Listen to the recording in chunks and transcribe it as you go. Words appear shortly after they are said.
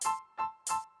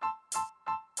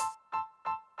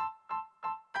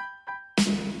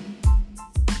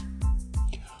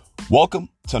Welcome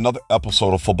to another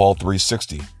episode of Football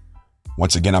 360.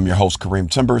 Once again, I'm your host,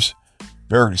 Kareem Timbers.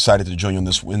 Very excited to join you on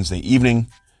this Wednesday evening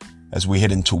as we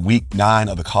head into week 9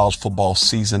 of the college football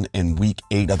season and week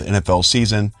 8 of the NFL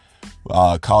season.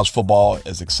 College football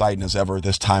is exciting as ever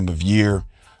this time of year.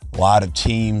 A lot of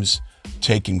teams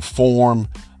taking form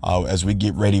as we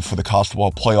get ready for the college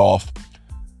football playoff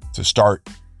to start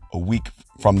a week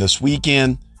from this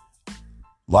weekend.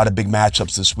 A lot of big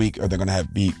matchups this week are going to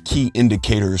be key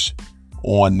indicators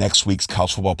on next week's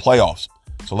college football playoffs.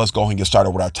 So let's go ahead and get started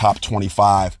with our top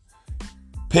 25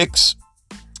 picks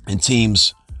and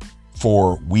teams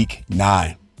for week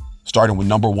 9. Starting with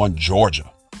number 1,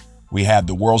 Georgia. We have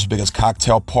the world's biggest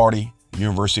cocktail party.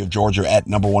 University of Georgia at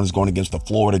number 1 is going against the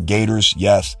Florida Gators.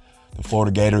 Yes, the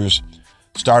Florida Gators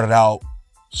started out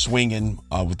swinging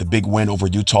with the big win over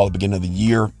Utah at the beginning of the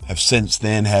year. Have since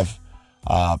then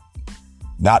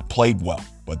not played well,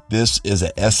 but this is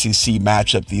an SEC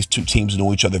matchup. These two teams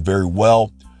know each other very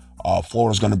well.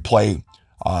 Florida's going to play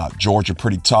Georgia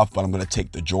pretty tough, but I'm going to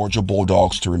take the Georgia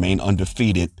Bulldogs to remain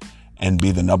undefeated and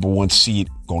be the number 1 seed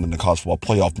going into the college football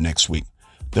playoff next week.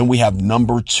 Then we have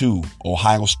number 2,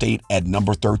 Ohio State at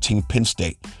number 13, Penn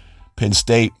State. Penn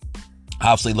State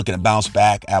obviously looking to bounce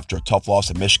back after a tough loss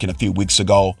at Michigan a few weeks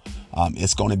ago.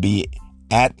 It's going to be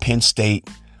at Penn State.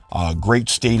 Great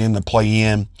stadium to play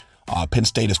in. Penn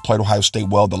State has played Ohio State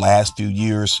well the last few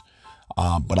years,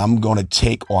 but I'm going to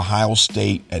take Ohio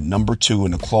State at number 2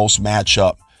 in a close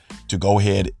matchup to go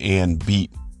ahead and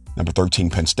beat number 13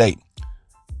 Penn State.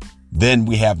 Then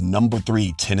we have number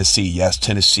 3, Tennessee. Yes,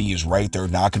 Tennessee is right there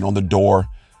knocking on the door,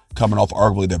 coming off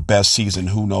arguably their best season,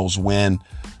 who knows when.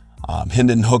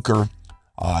 Hendon Hooker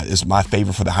is my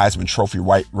favorite for the Heisman Trophy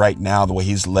right now, the way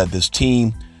he's led this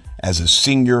team as a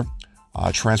senior,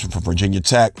 transferred from Virginia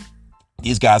Tech.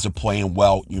 These guys are playing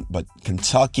well, but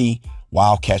Kentucky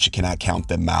Wildcats, you cannot count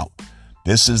them out.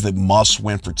 This is the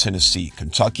must-win for Tennessee.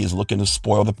 Kentucky is looking to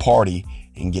spoil the party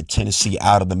and get Tennessee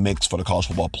out of the mix for the college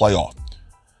football playoff.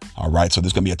 All right, so this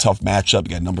is going to be a tough matchup.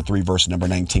 You got number 3 versus number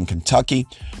 19 Kentucky,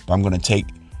 but I'm going to take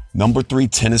number 3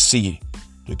 Tennessee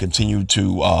to continue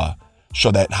to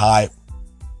show that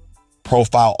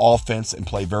high-profile offense and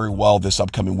play very well this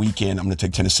upcoming weekend. I'm going to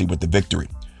take Tennessee with the victory.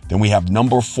 Then we have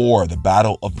number 4, the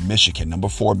Battle of Michigan. Number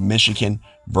 4, Michigan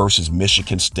versus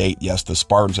Michigan State. Yes, the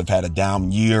Spartans have had a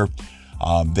down year.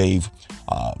 They've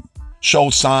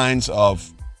showed signs of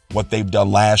what they've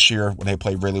done last year when they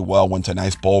played really well, went to a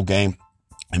nice bowl game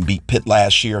and beat Pitt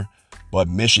last year. But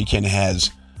Michigan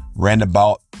has ran the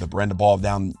ball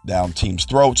down teams'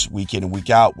 throats week in and week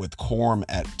out with Corum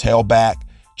at tailback,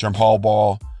 Jim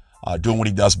Harbaugh doing what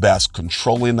he does best,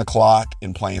 controlling the clock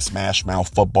and playing smash mouth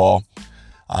football.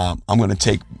 I'm going to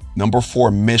take number 4,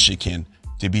 Michigan,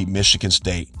 to beat Michigan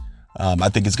State. I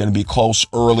think it's going to be close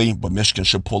early, but Michigan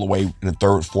should pull away in the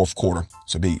third, fourth quarter.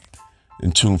 So be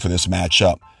in tune for this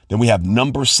matchup. Then we have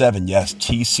number 7, yes,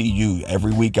 TCU.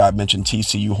 Every week I mentioned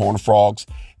TCU Horned Frogs.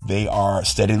 They are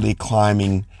steadily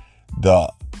climbing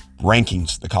the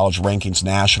rankings, the college rankings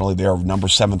nationally. They are number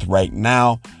 7th right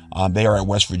now. They are at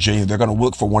West Virginia. They're going to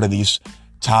look for one of these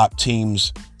top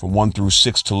teams from 1 through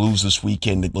 6 to lose this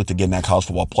weekend. They look to get in that college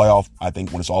football playoff. I think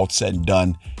when it's all said and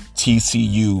done,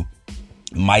 TCU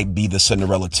might be the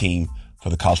Cinderella team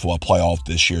for the college football playoff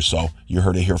this year. So you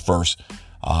heard it here first.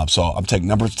 So I'm taking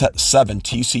number 7,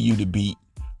 TCU, to beat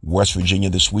West Virginia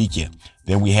this weekend.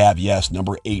 Then we have, yes,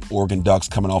 number 8, Oregon Ducks,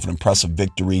 coming off an impressive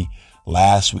victory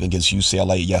last week against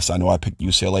UCLA. Yes, I know I picked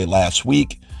UCLA last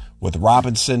week with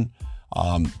Robinson,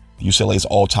 UCLA's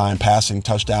all-time passing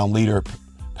touchdown leader,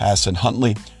 passing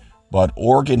Huntley. But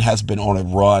Oregon has been on a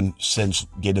run since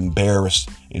getting embarrassed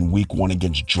in week 1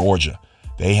 against Georgia.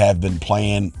 They have been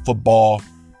playing football,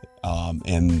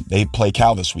 and they play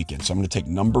Cal this weekend. So I'm going to take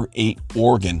number 8,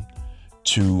 Oregon,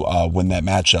 to win that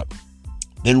matchup.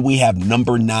 Then we have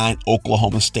number 9,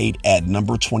 Oklahoma State at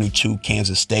number 22,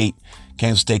 Kansas State.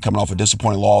 Kansas State coming off a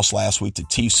disappointing loss last week to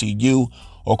TCU.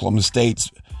 Oklahoma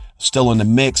State's still in the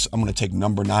mix. I'm going to take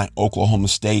number 9, Oklahoma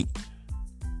State,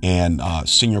 and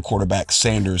senior quarterback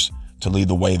Sanders to lead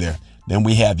the way there. Then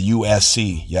we have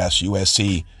USC. Yes,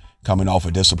 USC coming off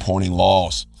a disappointing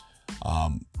loss.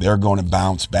 They're going to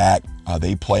bounce back.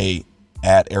 They play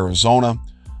at Arizona.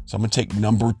 So I'm going to take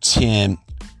number 10,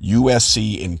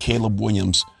 USC, and Caleb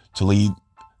Williams to lead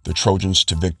the Trojans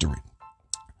to victory.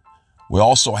 We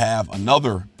also have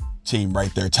another team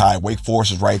right there tied. Wake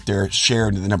Forest is right there,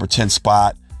 shared in the number 10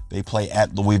 spot. They play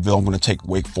at Louisville. I'm going to take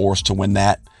Wake Forest to win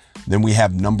that. Then we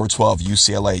have number 12,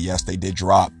 UCLA. Yes, they did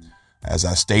drop, as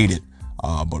I stated.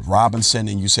 But Robinson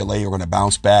and UCLA are going to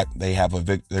bounce back. They're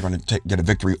going to get a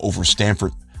victory over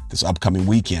Stanford this upcoming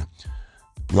weekend.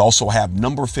 We also have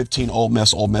number 15 Ole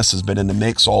Miss. Ole Miss has been in the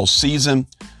mix all season.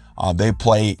 They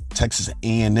play Texas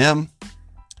A&M.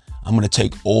 I'm going to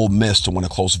take Ole Miss to win a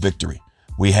close victory.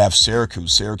 We have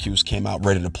Syracuse. Syracuse came out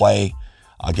ready to play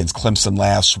against Clemson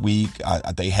last week.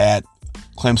 They had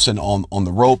Clemson on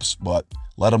the ropes, but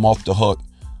let them off the hook.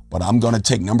 But I'm going to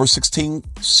take number 16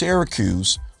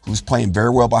 Syracuse, who's playing very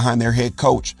well behind their head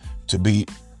coach, to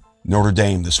beat Notre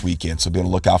Dame this weekend. So be on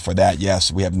the lookout for that.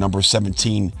 Yes, we have number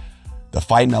 17, the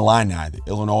Fighting Illini, the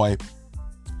Illinois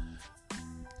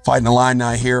Fighting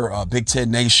Illini here, Big Ten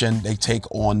Nation. They take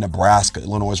on Nebraska.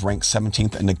 Illinois is ranked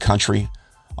 17th in the country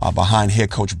behind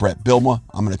head coach Brett Bielema.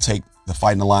 I'm going to take the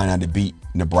Fighting Illini to beat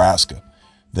Nebraska.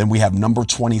 Then we have number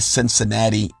 20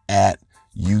 Cincinnati at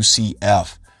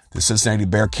UCF. The Cincinnati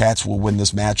Bearcats will win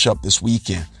this matchup this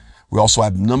weekend. We also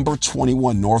have number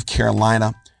 21 North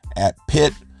Carolina at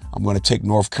Pitt. I'm going to take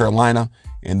North Carolina.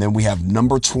 And then we have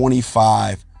number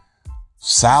 25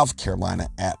 South Carolina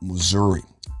at Missouri.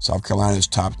 South Carolina is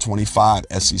top 25.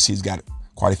 SEC's got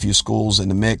quite a few schools in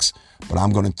the mix, but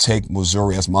I'm going to take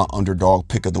Missouri as my underdog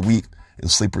pick of the week and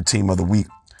sleeper team of the week.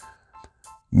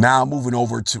 Now moving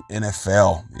over to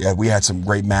NFL. Yeah, we had some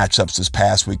great matchups this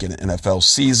past week in the NFL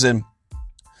season.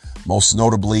 Most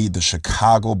notably, the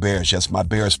Chicago Bears. Yes, my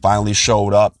Bears finally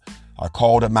showed up. I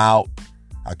called them out.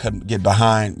 I couldn't get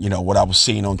behind, what I was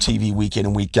seeing on TV week in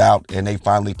and week out, and they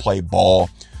finally played ball.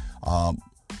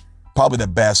 Probably the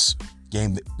best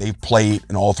game that they've played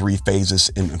in all three phases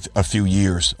in a few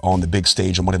years on the big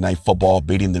stage on Monday Night Football,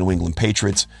 beating the New England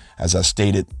Patriots. As I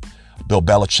stated, Bill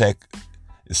Belichick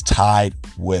is tied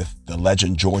with the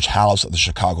legend George Halas of the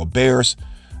Chicago Bears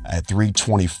at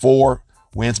 324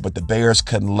 wins, but the Bears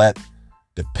couldn't let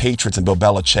the Patriots and Bill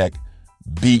Belichick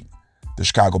beat the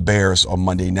Chicago Bears on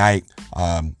Monday night.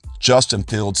 Justin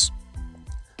Fields,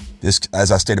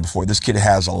 as I stated before, this kid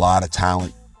has a lot of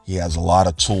talent. He has a lot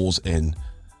of tools and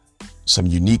some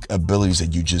unique abilities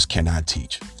that you just cannot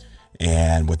teach.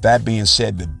 And with that being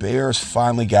said, the Bears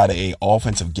finally got an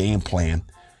offensive game plan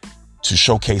to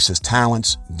showcase his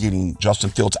talents, getting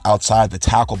Justin Fields outside the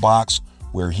tackle box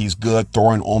where he's good,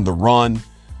 throwing on the run.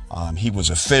 He was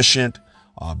efficient.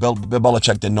 Bill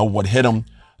Belichick didn't know what hit him.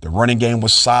 The running game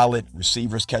was solid.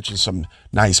 Receivers catching some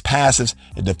nice passes.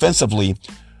 And defensively,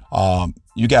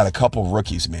 you got a couple of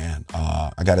rookies, man.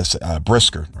 I got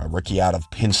Brisker, a rookie out of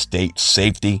Penn State,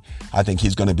 safety. I think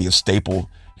he's going to be a staple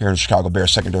here in the Chicago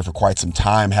Bears secondary for quite some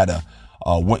time.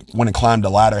 Went and climbed the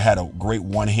ladder, had a great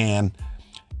one-hand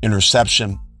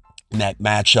interception in that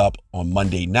matchup on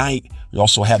Monday night. We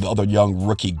also have the other young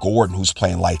rookie, Gordon, who's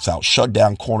playing lights out.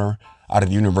 Shutdown corner out of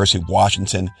the University of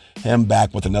Washington. Him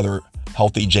back with another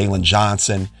healthy Jalen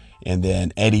Johnson. And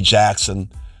then Eddie Jackson,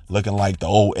 looking like the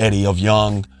old Eddie of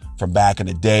Young from back in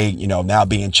the day, now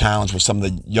being challenged with some of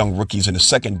the young rookies in the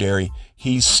secondary.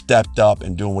 He's stepped up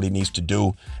and doing what he needs to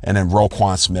do. And then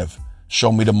Roquan Smith,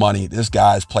 show me the money. This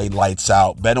guy's played lights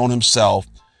out, bet on himself.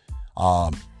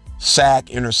 Sack,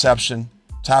 interception,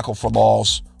 tackle for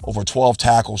loss, over 12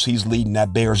 tackles. He's leading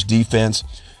that Bears defense.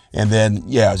 And then,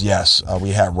 we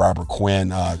have Robert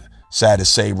Quinn. Sad to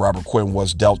say, Robert Quinn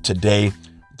was dealt today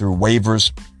through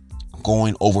waivers,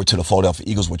 going over to the Philadelphia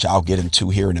Eagles, which I'll get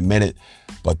into here in a minute.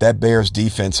 But that Bears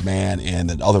defense, man, and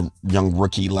the other young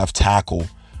rookie left tackle,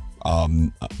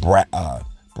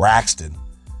 Braxton,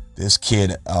 this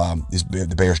kid,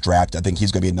 the Bears draft, I think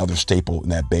he's going to be another staple in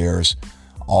that Bears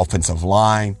offensive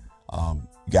line.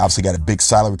 You obviously got a big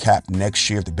salary cap next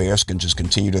year if the Bears can just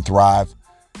continue to thrive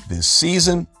this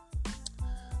season.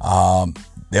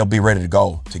 They'll be ready to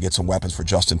go to get some weapons for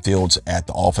Justin Fields at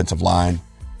the offensive line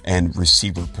and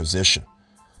receiver position.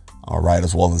 All right,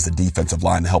 as well as the defensive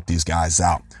line to help these guys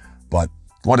out. But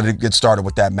wanted to get started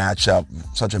with that matchup.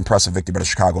 Such an impressive victory by the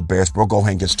Chicago Bears. We'll go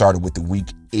ahead and get started with the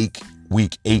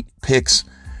week eight picks.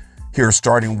 Here,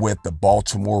 starting with the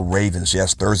Baltimore Ravens.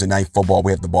 Yes, Thursday Night Football.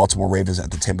 We have the Baltimore Ravens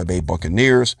at the Tampa Bay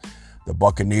Buccaneers. The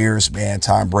Buccaneers, man,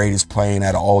 Tom Brady's playing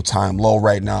at an all-time low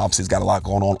right now. Obviously, he's got a lot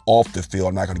going on off the field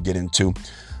I'm not going to get into.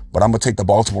 But I'm going to take the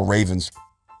Baltimore Ravens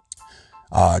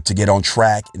to get on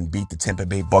track and beat the Tampa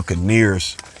Bay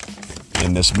Buccaneers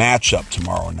in this matchup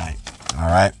tomorrow night. All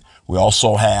right. We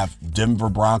also have Denver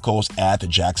Broncos at the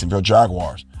Jacksonville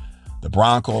Jaguars. The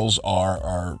Broncos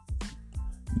are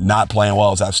not playing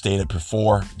well, as I've stated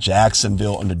before.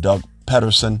 Jacksonville under Doug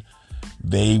Peterson,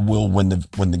 they will win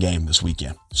the game this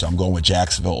weekend. So I'm going with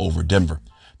Jacksonville over Denver.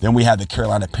 Then we have the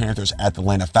Carolina Panthers at the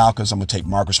Atlanta Falcons. I'm going to take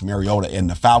Marcus Mariota and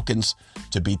the Falcons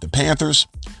to beat the Panthers.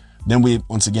 Then we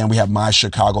have my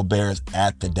Chicago Bears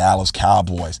at the Dallas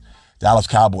Cowboys. Dallas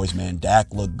Cowboys, man,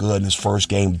 Dak looked good in his first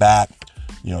game back.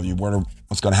 You wonder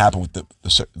what's going to happen with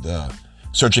the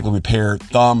surgically repaired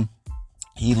thumb.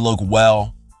 He looked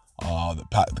well.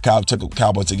 Took the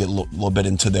Cowboys to get a little bit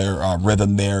into their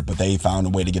rhythm there, but they found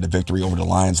a way to get a victory over the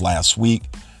Lions last week.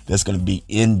 That's going to be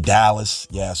in Dallas,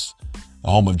 yes, the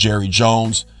home of Jerry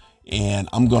Jones. And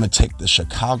I'm going to take the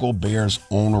Chicago Bears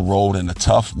on the road in a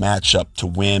tough matchup to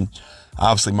win.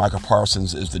 Obviously, Micah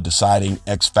Parsons is the deciding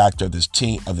X factor of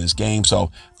this game.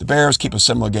 So the Bears keep a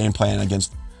similar game plan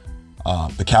against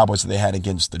the Cowboys that they had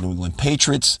against the New England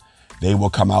Patriots. They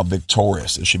will come out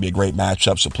victorious. It should be a great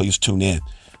matchup, so please tune in.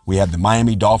 We have the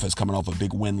Miami Dolphins coming off a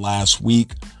big win last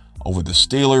week over the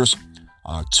Steelers.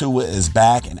 Tua is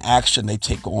back in action. They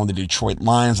take on the Detroit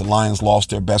Lions. The Lions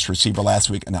lost their best receiver last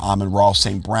week in Amon-Ra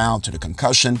St. Brown to the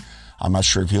concussion. I'm not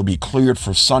sure if he'll be cleared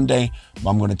for Sunday,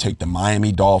 but I'm going to take the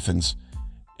Miami Dolphins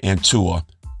and Tua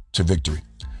to victory.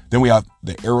 Then we have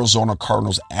the Arizona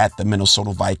Cardinals at the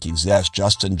Minnesota Vikings. Yes,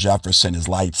 Justin Jefferson is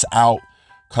lights out.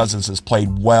 Cousins has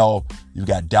played well. You've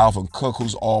got Dalvin Cook,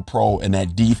 who's all-pro, in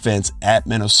that defense at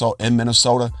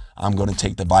Minnesota. I'm going to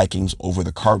take the Vikings over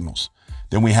the Cardinals.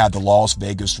 Then we have the Las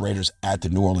Vegas Raiders at the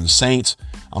New Orleans Saints.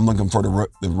 I'm looking for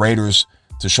the Raiders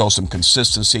to show some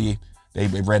consistency. They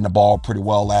ran the ball pretty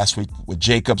well last week with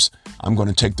Jacobs. I'm going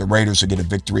to take the Raiders to get a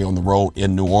victory on the road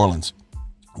in New Orleans.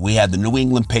 We had the New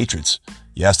England Patriots.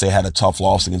 Yes, they had a tough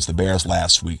loss against the Bears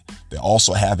last week. They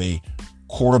also have a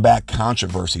quarterback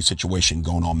controversy situation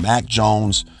going on. Mac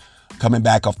Jones coming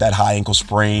back off that high ankle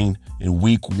sprain in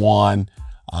week 1,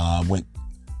 went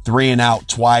 3 and out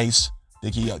twice.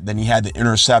 Then he had the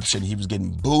interception. He was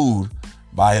getting booed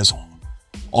by his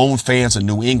own fans in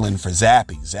New England for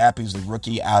Zappe. Zappe's the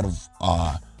rookie out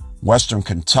of Western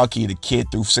Kentucky. The kid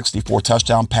threw 64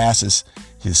 touchdown passes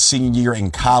his senior year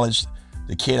in college.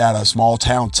 The kid out of small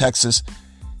town Texas.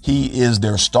 He is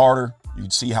their starter.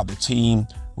 You'd see how the team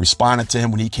responded to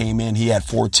him when he came in. He had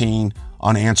 14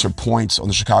 unanswered points on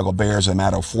the Chicago Bears in a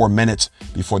matter of 4 minutes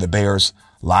before the Bears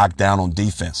locked down on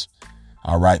defense.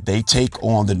 All right, they take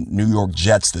on the New York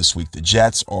Jets this week. The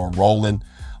Jets are rolling,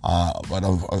 but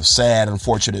a sad,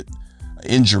 unfortunate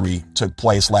injury took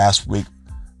place last week.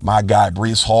 My guy,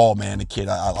 Breece Hall, man, the kid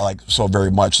I like so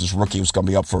very much. This rookie was going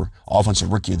to be up for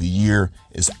Offensive Rookie of the Year,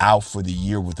 is out for the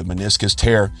year with the meniscus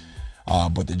tear.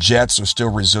 But the Jets are still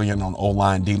resilient on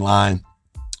O-line, D-line.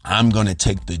 I'm going to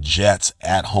take the Jets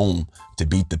at home to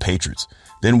beat the Patriots.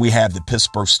 Then we have the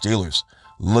Pittsburgh Steelers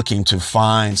looking to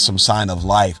find some sign of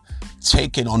life,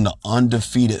 taking on the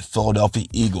undefeated Philadelphia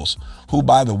Eagles, who,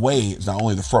 by the way, is not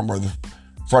only the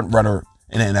front runner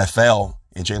in the NFL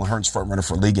and Jalen Hurts front runner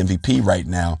for league MVP right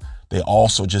now, they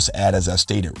also just add, as I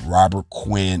stated, Robert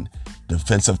Quinn,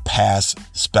 defensive pass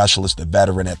specialist, the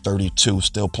veteran at 32,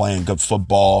 still playing good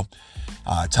football,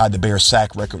 tied the Bears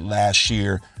sack record last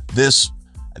year. This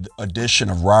addition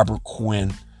of Robert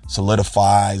Quinn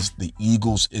solidifies the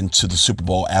Eagles into the Super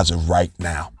Bowl as of right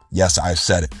now. Yes, I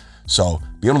said it. So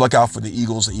be on the lookout for the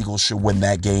Eagles. The Eagles should win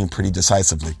that game pretty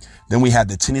decisively. Then we have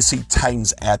the Tennessee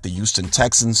Titans at the Houston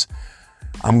Texans.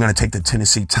 I'm going to take the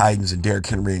Tennessee Titans and Derrick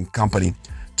Henry and company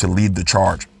to lead the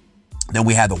charge. Then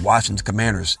we had the Washington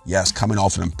Commanders, yes, coming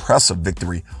off an impressive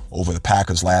victory over the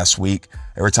Packers last week.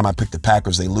 Every time I pick the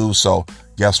Packers, they lose. So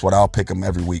guess what? I'll pick them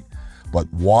every week.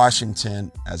 But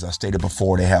Washington, as I stated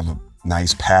before, they have a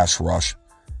nice pass rush,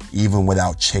 even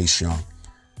without Chase Young.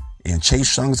 And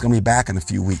Chase Young is going to be back in a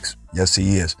few weeks. Yes,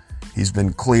 he is. He's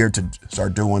been cleared to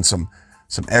start doing some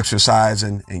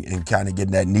exercising and kind of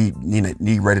getting that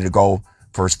knee ready to go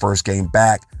for his first game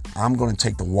back. I'm going to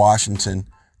take the Washington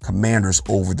Commanders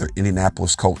over the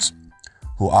Indianapolis Colts,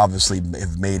 who obviously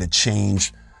have made a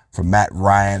change from Matt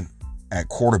Ryan at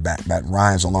quarterback. Matt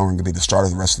Ryan's no longer going to be the starter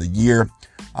the rest of the year.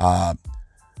 But,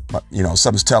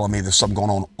 something's telling me there's something going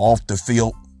on off the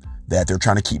field that they're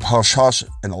trying to keep hush-hush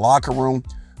in the locker room.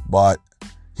 But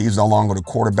he's no longer the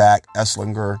quarterback.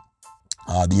 Esslinger,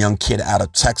 the young kid out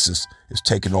of Texas, is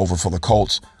taking over for the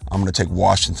Colts. I'm going to take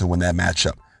Washington to win that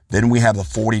matchup. Then we have the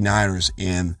 49ers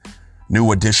in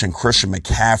new addition Christian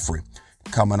McCaffrey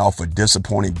coming off a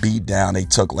disappointing beatdown they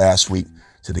took last week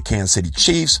to the Kansas City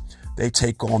Chiefs. They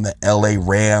take on the LA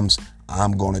Rams.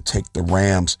 I'm going to take the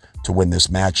Rams to win this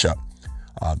matchup.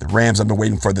 The Rams, I've been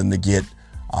waiting for them to get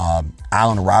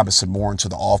Allen Robinson more into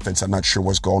the offense. I'm not sure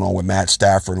what's going on with Matt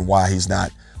Stafford and why he's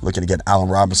not looking to get Allen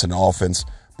Robinson in the offense,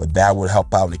 but that would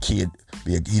help out the kid.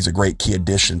 He's a great key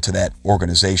addition to that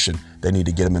organization. They need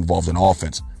to get him involved in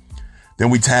offense. Then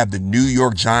we have the New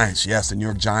York Giants. Yes, the New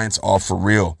York Giants are for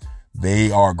real.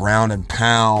 They are ground and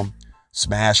pound,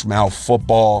 smash mouth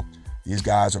football. These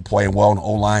guys are playing well in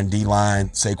O-line, D-line.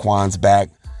 Saquon's back.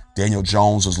 Daniel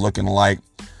Jones is looking like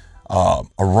a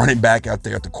running back out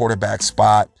there at the quarterback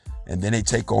spot. And then they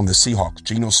take on the Seahawks.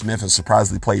 Geno Smith has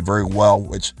surprisingly played very well,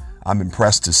 which I'm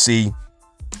impressed to see.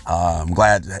 I'm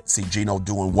glad to see Geno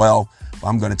doing well. But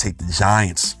I'm going to take the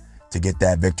Giants to get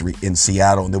that victory in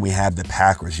Seattle. And then we have the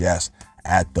Packers, yes,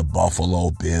 at the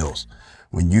Buffalo Bills.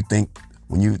 When you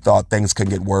thought things could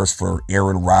get worse for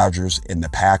Aaron Rodgers and the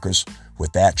Packers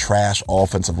with that trash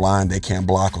offensive line, they can't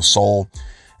block a soul,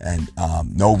 and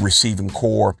no receiving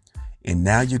core. And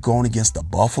now you're going against the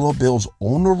Buffalo Bills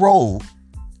on the road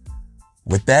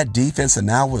with that defense, and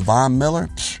now with Von Miller.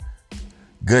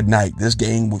 Good night. This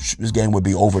game would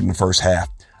be over in the first half.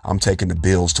 I'm taking the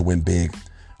Bills to win big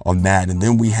on that. And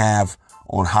then we have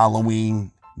on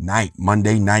Halloween night,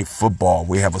 Monday Night Football,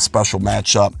 we have a special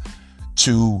matchup.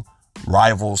 Two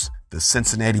rivals, the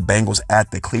Cincinnati Bengals at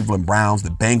the Cleveland Browns. The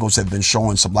Bengals have been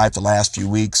showing some life the last few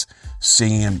weeks,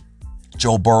 seeing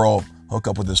Joe Burrow hook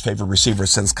up with his favorite receiver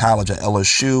since college at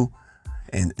LSU,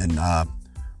 and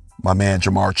my man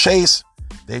Jamar Chase.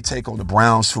 They take on the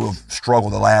Browns, who have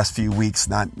struggled the last few weeks,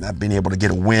 not being able to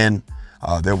get a win.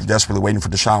 They're desperately waiting for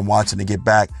Deshaun Watson to get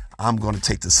back. I'm going to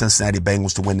take the Cincinnati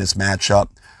Bengals to win this matchup.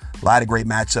 A lot of great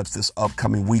matchups this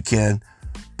upcoming weekend.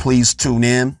 Please tune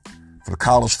in for the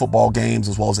college football games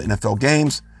as well as the NFL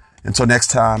games. Until next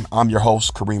time, I'm your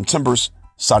host, Kareem Timbers,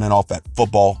 signing off at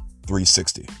Football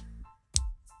 360.